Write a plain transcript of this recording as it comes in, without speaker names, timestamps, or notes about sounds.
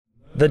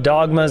The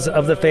dogmas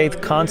of the faith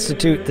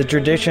constitute the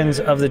traditions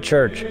of the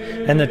Church,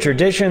 and the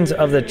traditions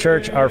of the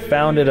Church are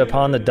founded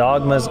upon the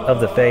dogmas of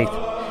the faith,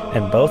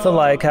 and both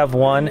alike have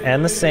one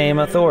and the same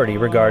authority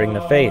regarding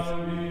the faith.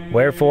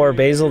 Wherefore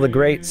Basil the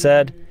Great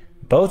said,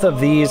 "Both of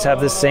these have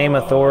the same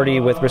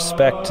authority with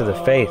respect to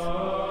the faith."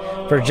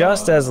 For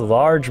just as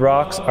large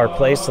rocks are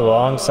placed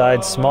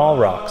alongside small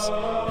rocks,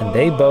 and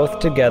they both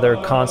together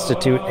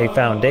constitute a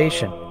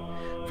foundation.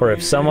 For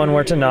if someone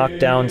were to knock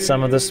down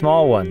some of the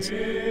small ones,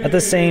 at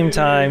the same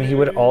time he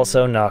would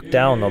also knock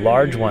down the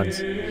large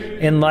ones.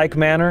 In like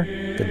manner,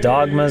 the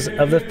dogmas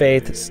of the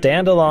faith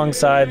stand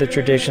alongside the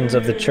traditions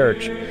of the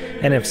Church,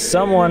 and if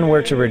someone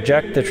were to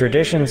reject the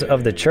traditions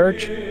of the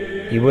Church,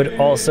 he would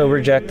also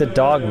reject the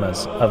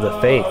dogmas of the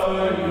faith.